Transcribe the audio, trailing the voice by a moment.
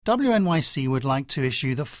WNYC would like to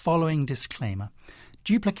issue the following disclaimer.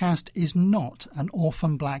 Duplicast is not an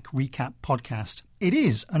Orphan Black recap podcast. It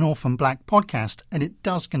is an Orphan Black podcast, and it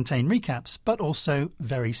does contain recaps, but also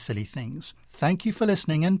very silly things. Thank you for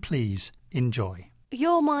listening, and please enjoy.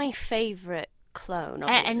 You're my favourite clone,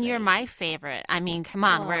 obviously. And you're my favorite. I mean, come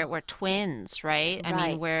on, we're twins, right? I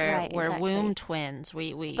mean, we're exactly. womb twins.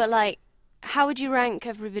 We. But like, how would you rank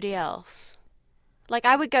everybody else? Like,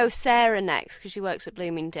 I would go Sarah next because she works at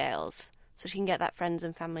Bloomingdale's, so she can get that friends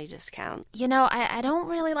and family discount. You know, I don't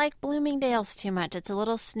really like Bloomingdale's too much. It's a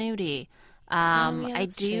little snooty. I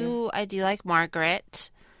do like Margaret.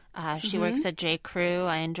 She works at J. Crew.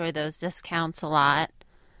 I enjoy those discounts a lot.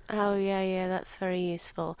 Oh, yeah, that's very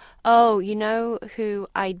useful. Oh, you know who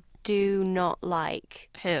I do not like?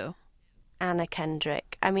 Who? Anna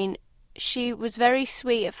Kendrick. I mean, she was very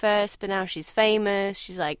sweet at first, but now she's famous.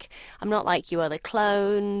 She's like, I'm not like you other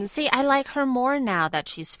clones. See, I like her more now that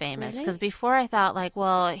she's famous. Because before I thought, like,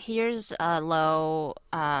 well, here's a low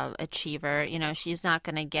achiever. You know, she's not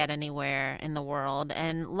going to get anywhere in the world.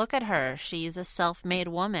 And look at her. She's a self-made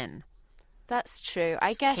woman. That's true.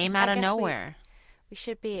 I guess came out of nowhere. We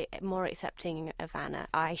should be more accepting of Anna.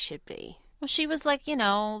 I should be. Well, she was like, you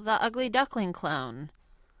know, the ugly duckling clone.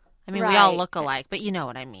 I mean, we all look alike, but you know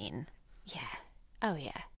what I mean. Yeah. Oh,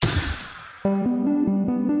 yeah.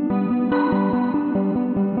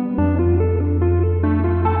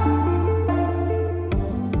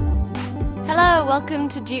 Hello, welcome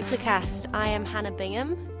to Duplicast. I am Hannah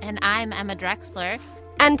Bingham. And I'm Emma Drexler.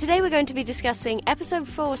 And today we're going to be discussing Episode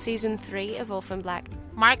 4, Season 3 of Orphan Black.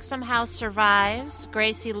 Mark somehow survives,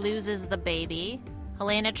 Gracie loses the baby,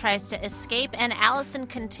 Helena tries to escape, and Allison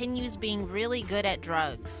continues being really good at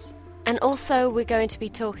drugs. And also we're going to be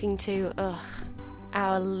talking to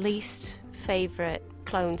our least favourite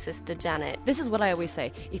clone sister, Janet. This is what I always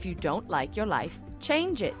say. If you don't like your life,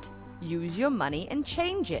 change it. Use your money and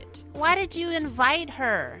change it. Why did you invite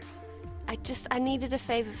her? I needed a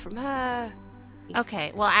favour from her.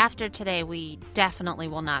 Okay, well, after today, we definitely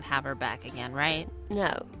will not have her back again, right?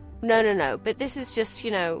 No. But this is just,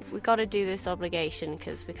 you know, we got to do this obligation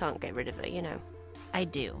because we can't get rid of her, you know. I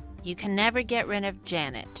do. You can never get rid of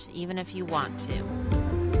Janet, even if you want to.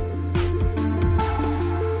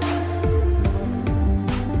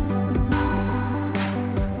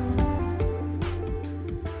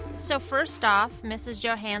 So first off, Mrs.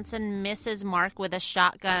 Johansson misses Mark with a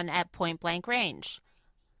shotgun at point-blank range.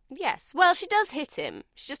 Yes. Well, she does hit him.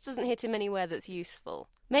 She just doesn't hit him anywhere that's useful.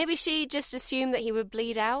 Maybe she just assumed that he would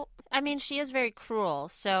bleed out. I mean, she is very cruel,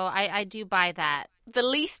 so I do buy that. The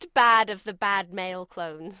least bad of the bad male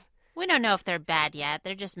clones. We don't know if they're bad yet.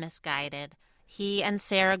 They're just misguided. He and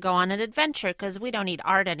Sarah go on an adventure because we don't need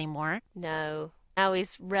Art anymore. No. Now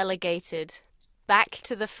he's relegated. Back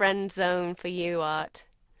to the friend zone for you, Art.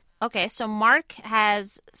 Okay, so Mark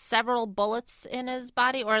has several bullets in his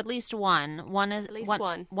body, or at least one. One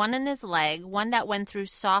in his leg, one that went through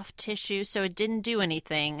soft tissue, so it didn't do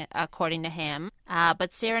anything, according to him.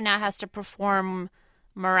 But Sarah now has to perform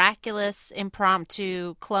miraculous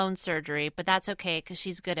impromptu clone surgery, but that's okay because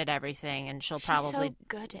she's good at everything, and she's probably so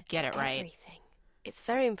good at get it right. Everything. It's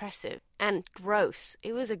very impressive and gross.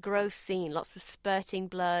 It was a gross scene. Lots of spurting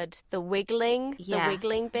blood. The wiggling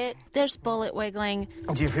bit. There's bullet wiggling.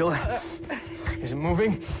 Do you feel it? Is it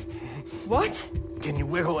moving? What? Can you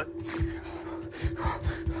wiggle it?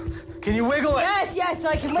 Can you wiggle it? Yes,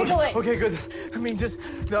 I can wiggle it. Okay, good. I mean, just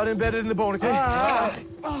not embedded in the bone, okay?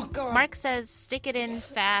 Oh, God. Mark says, stick it in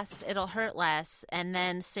fast, it'll hurt less. And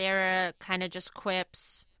then Sarah kind of just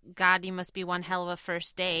quips, God, you must be one hell of a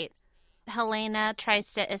first date. Helena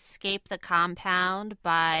tries to escape the compound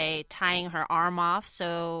by tying her arm off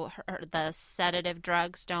so the sedative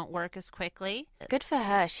drugs don't work as quickly. Good for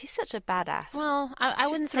her. She's such a badass. Well, I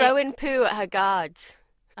wouldn't say... throwing poo at her guards.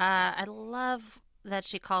 I love that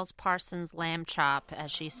she calls Parsons lamb chop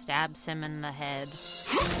as she stabs him in the head.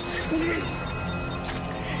 Sleep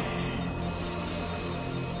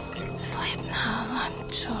now, lamb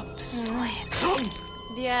chop, sleep.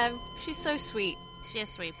 Yeah, she's so sweet. She is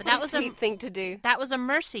sweet, but What that was a sweet thing to do. That was a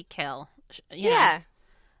mercy kill. Yeah.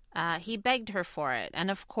 He begged her for it, and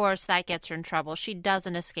of course that gets her in trouble. She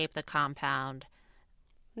doesn't escape the compound.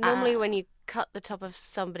 Normally when you cut the top of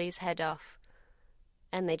somebody's head off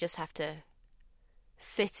and they just have to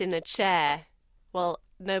sit in a chair while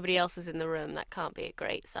nobody else is in the room, that can't be a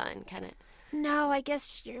great sign, can it? No, I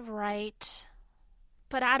guess you're right.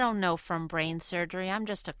 But I don't know from brain surgery. I'm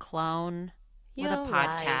just a clone with a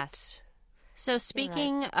podcast. Right. So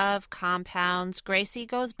speaking of compounds, Gracie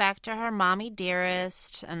goes back to her mommy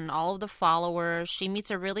dearest and all of the followers. She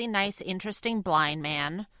meets a really nice, interesting blind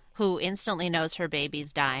man. who instantly knows her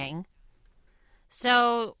baby's dying.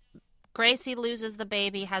 So Gracie loses the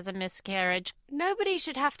baby, has a miscarriage. Nobody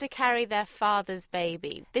should have to carry their father's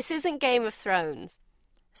baby. This isn't Game of Thrones.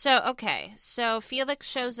 So Felix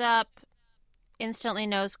shows up, instantly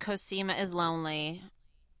knows Cosima is lonely,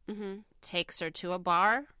 takes her to a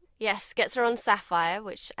bar. Yes, gets her on Sapphire,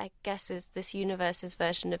 which I guess is this universe's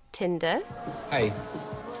version of Tinder. Hey,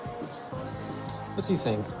 what do you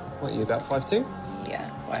think? What, are you about 5'2"? Yeah,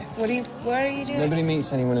 why? What are you doing? Nobody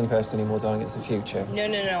meets anyone in person anymore, darling. It's the future.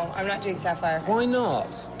 No. I'm not doing Sapphire. Why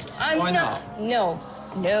not? Why not? No.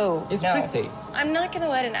 It's pretty. I'm not going to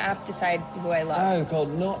let an app decide who I love. Oh,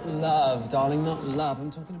 God, not love, darling, not love.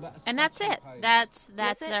 I'm talking about... And that's it. That's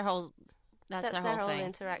their whole... That's their whole thing.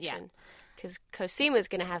 interaction. Because Cosima's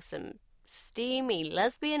going to have some steamy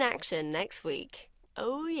lesbian action next week.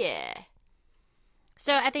 Oh, yeah.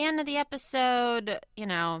 So at the end of the episode,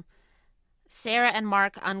 Sarah and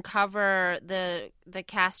Mark uncover the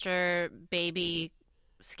Castor baby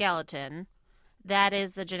skeleton. That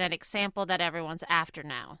is the genetic sample that everyone's after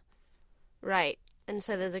now. Right. And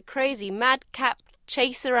so there's a crazy madcap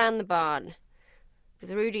chase around the barn with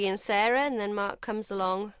Rudy and Sarah, and then Mark comes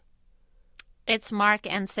along. It's Mark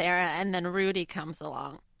and Sarah, and then Rudy comes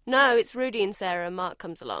along. No, it's Rudy and Sarah, and Mark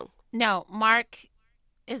comes along. No, Mark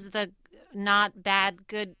is the not bad,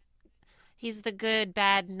 good... He's the good,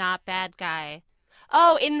 bad, not bad guy.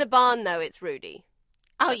 Oh, in the barn, though, it's Rudy.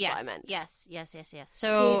 Oh, That's yes. what I meant. Yes. So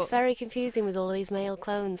So it's very confusing with all these male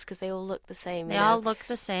clones because they all look the same. they all look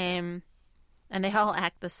the same, and they all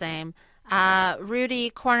act the same.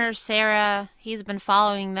 Rudy corners Sarah. He's been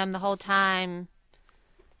following them the whole time.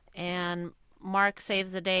 And Mark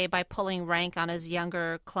saves the day by pulling rank on his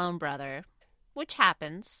younger clone brother, which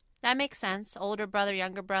happens. That makes sense. Older brother,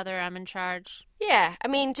 younger brother, I'm in charge. Yeah, I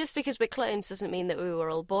mean, just because we're clones doesn't mean that we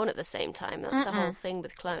were all born at the same time. That's the whole thing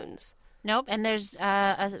with clones. Nope, and there's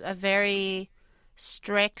a very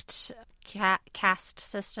strict caste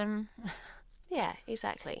system. Yeah,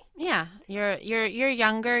 exactly. Yeah, you're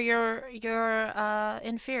younger, you're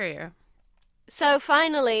inferior. So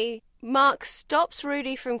finally, Mark stops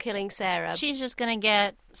Rudy from killing Sarah. She's just gonna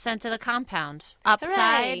get sent to the compound.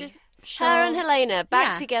 Upside. Hooray. Her and Helena back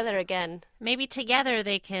Yeah. together again. Maybe together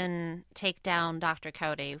they can take down Dr.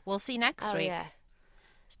 Cody. We'll see next week. Yeah.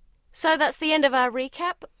 So that's the end of our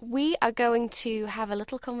recap. We are going to have a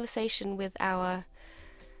little conversation with our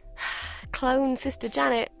clone sister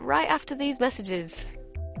Janet right after these messages.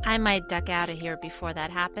 I might duck out of here before that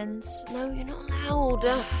happens. No, you're not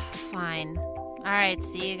allowed. Fine. All right,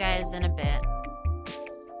 see you guys in a bit.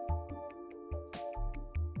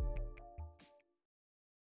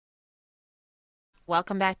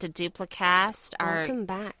 Welcome back to Duplicast. Welcome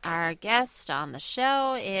back. Our guest on the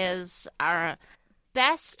show is our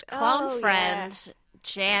best clone friend,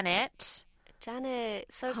 Janet. Janet,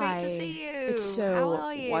 so Hi. great to see you. It's How so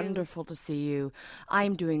are you? wonderful to see you.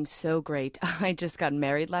 I'm doing so great. I just got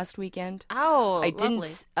married last weekend. Oh,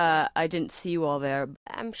 lovely. I didn't see you all there.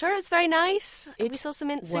 I'm sure it's very nice. We It saw some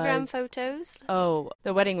Instagram was. photos. Oh,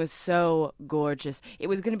 the wedding was so gorgeous.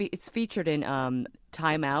 It's featured in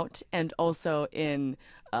Time Out and also in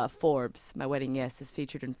Forbes. My wedding, yes, is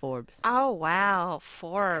featured in Forbes. Oh, wow.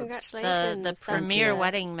 Forbes, Congratulations. the premier Yeah.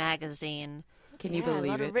 wedding magazine. Can you A believe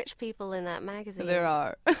lot it? of rich people in that magazine. There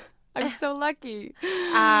are. I'm so lucky.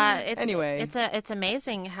 Anyway, it's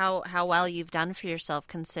amazing how well you've done for yourself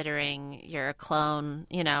considering you're a clone.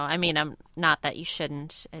 I mean, I'm not that you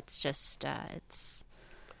shouldn't. It's just it's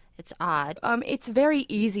odd. It's very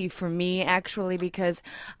easy for me actually because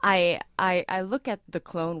I look at the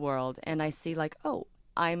clone world and I see like, oh,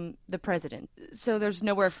 I'm the president. So there's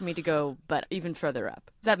nowhere for me to go but even further up.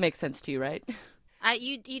 Does that make sense to you, right?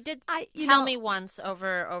 You did tell me once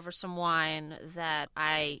over some wine that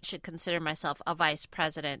I should consider myself a vice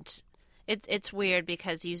president. It's weird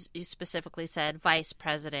because you specifically said vice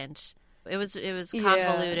president. It was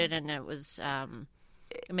convoluted and it was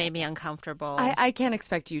it made me uncomfortable. I can't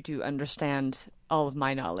expect you to understand all of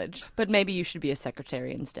my knowledge, but maybe you should be a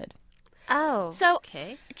secretary instead. Oh, So,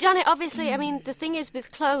 okay. Janet, obviously, I mean, the thing is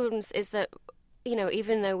with clones is that,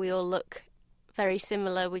 even though we all look very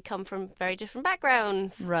similar, we come from very different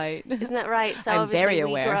backgrounds. Right. Isn't that right? So I'm obviously very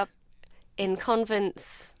we aware. grew up in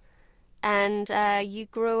convents and you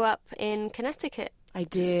grew up in Connecticut. I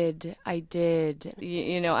did. I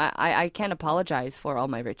can't apologize for all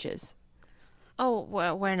my riches. Oh,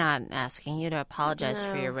 well, we're not asking you to apologize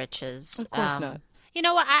for your riches. Of course not. You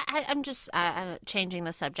know what? I'm just changing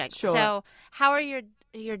the subject. Sure. So, how are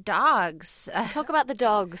your dogs? Talk about the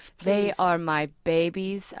dogs, please. They are my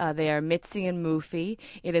babies. They are Mitzi and Moofy.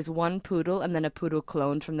 It is one poodle and then a poodle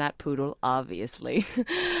cloned from that poodle, obviously.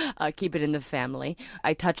 Keep it in the family.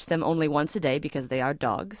 I touch them only once a day because they are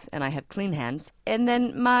dogs, and I have clean hands. And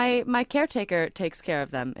then my caretaker takes care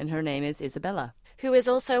of them, and her name is Isabella. Who is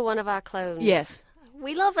also one of our clones. Yes.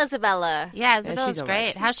 We love Isabella. Yeah, Isabella's she's all great.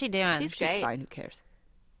 right. How's she doing? She's She's great. fine, who cares?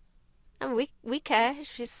 And we care.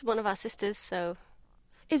 She's one of our sisters, so...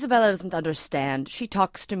 Isabella doesn't understand. She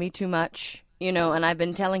talks to me too much, and I've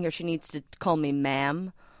been telling her she needs to call me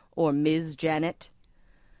ma'am or Ms. Janet.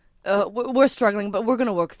 We're struggling, but we're going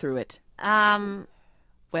to work through it.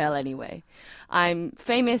 Well, anyway, I'm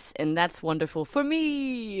famous, and that's wonderful for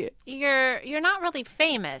me. You're not really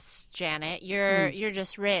famous, Janet. You're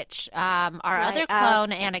just rich. Our Right, other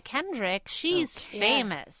clone, Anna Kendrick, she's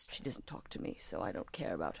famous. She doesn't talk to me, so I don't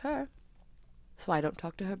care about her. So I don't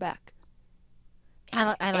talk to her back.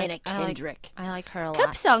 I Anna like Kendrick. I like her a Cup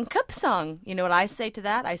lot. song, cup song. You know what I say to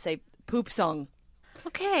that? I say poop song.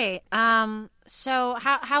 Okay. So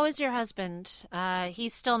how is your husband?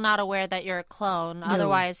 He's still not aware that you're a clone.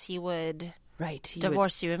 Otherwise, he would Right. He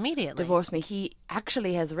divorce you immediately. would divorce me. He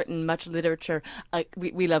actually has written much literature.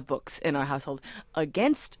 We love books in our household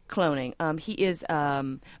against cloning. He is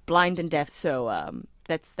blind and deaf, so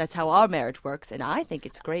that's how our marriage works, and I think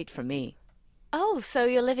it's great for me. Oh, so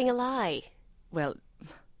you're living a lie. Well,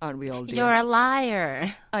 aren't we all? Dear? You're a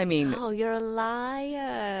liar. I mean, Oh, you're a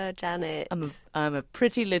liar, Janet. I'm a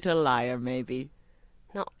pretty little liar, maybe.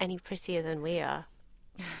 Not any prettier than we are.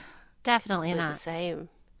 Definitely We're not. the same.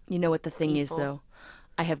 You know what the thing is, People. though?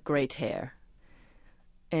 I have great hair.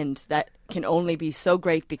 And that can only be so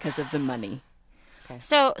great because of the money.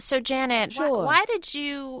 So Janet, Sure. why did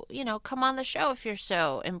you come on the show if you're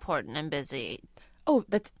so important and busy? Oh,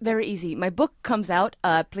 that's very easy. My book comes out.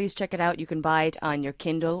 Please check it out. You can buy it on your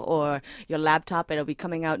Kindle or your laptop. It'll be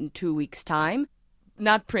coming out in 2 weeks' time.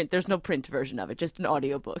 Not print. There's no print version of it, just an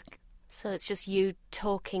audiobook. So it's just you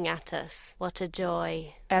talking at us. What a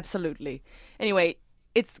joy. Absolutely. Anyway,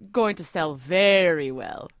 it's going to sell very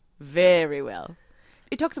well. Very well.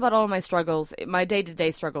 It talks about all my struggles, my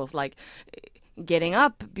day-to-day struggles, like getting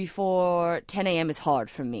up before 10 a.m. is hard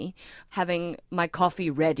for me. Having my coffee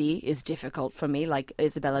ready is difficult for me, like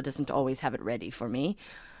Isabella doesn't always have it ready for me.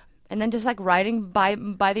 And then just like riding by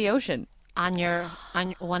the ocean. On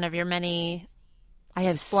one of your many I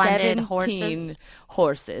have splendid 17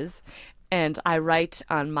 horses, and I write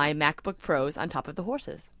on my MacBook Pros on top of the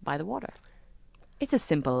horses by the water. It's a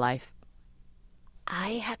simple life.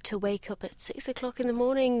 I had to wake up at 6 o'clock in the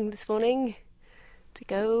morning this morning to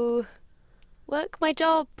go work my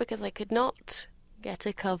job because I could not get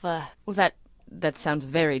a cover. Well, that sounds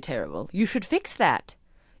very terrible. You should fix that.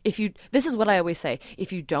 This is what I always say.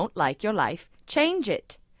 If you don't like your life, change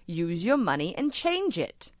it. Use your money and change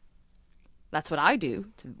it. That's what I do.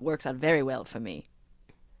 It works out very well for me.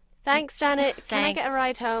 Thanks, Janet. Can I get a Thanks,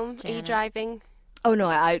 ride home? Are you Janet. driving? Oh, no,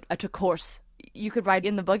 I took horse. You could ride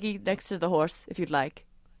in the buggy next to the horse if you'd like.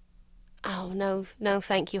 Oh, no,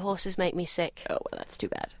 thank you. Horses make me sick. Oh, well, that's too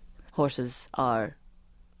bad. Horses are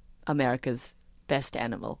America's best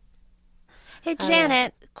animal. Hey,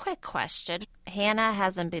 Janet, quick question. Hannah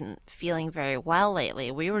hasn't been feeling very well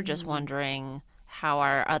lately. We were just wondering how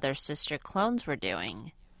our other sister clones were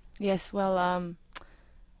doing. Yes, well,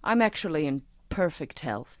 I'm actually in perfect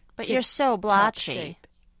health. But you're so Top blotchy. shape.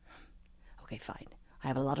 Okay, fine. I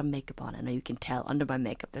have a lot of makeup on. I know you can tell under my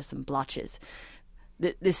makeup there's some blotches.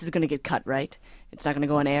 This is going to get cut, right? It's not going to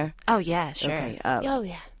go on air? Oh, yeah, sure. Okay. Oh,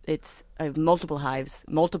 yeah. I have multiple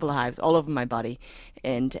hives all over my body,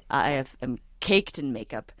 and am caked in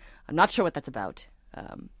makeup. I'm not sure what that's about.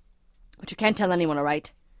 But you can't tell anyone, all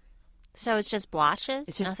right? So it's just blotches?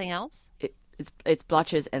 It's just- Nothing else? It's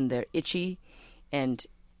blotches, and they're itchy, and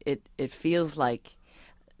it feels like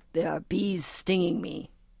there are bees stinging me.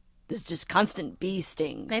 There's just constant bee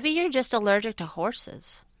stings. Maybe you're just allergic to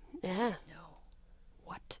horses. Yeah.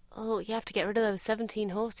 What? Oh, you have to get rid of those 17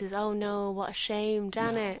 horses. Oh, no, what a shame,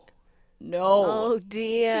 Janet. No. Oh,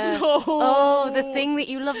 dear. No. Oh, the thing that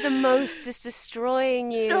you love the most is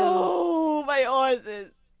destroying you. No, my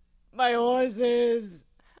horses. My horses.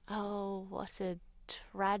 Oh, what a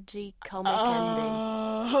tragicomic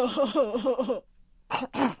ending.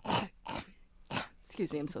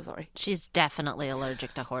 Excuse me, I'm so sorry. She's definitely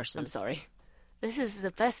allergic to horses. I'm sorry. This is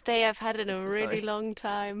the best day I've had in a really sorry. long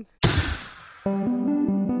time.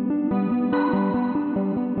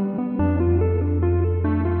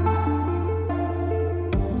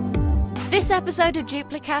 This episode of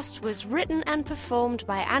Duplicast was written and performed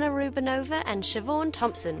by Anna Rubinova and Siobhan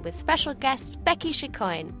Thompson, with special guest Becky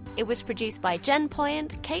Chicoine. It was produced by Jen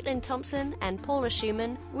Poyant, Caitlin Thompson, and Paula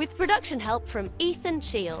Schumann, with production help from Ethan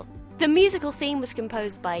Cheel. The musical theme was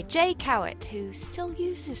composed by Jay Cowett, who still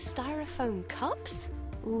uses styrofoam cups?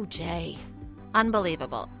 Ooh, Jay.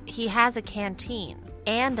 Unbelievable. He has a canteen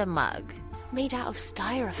and a mug. Made out of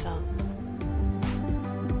styrofoam.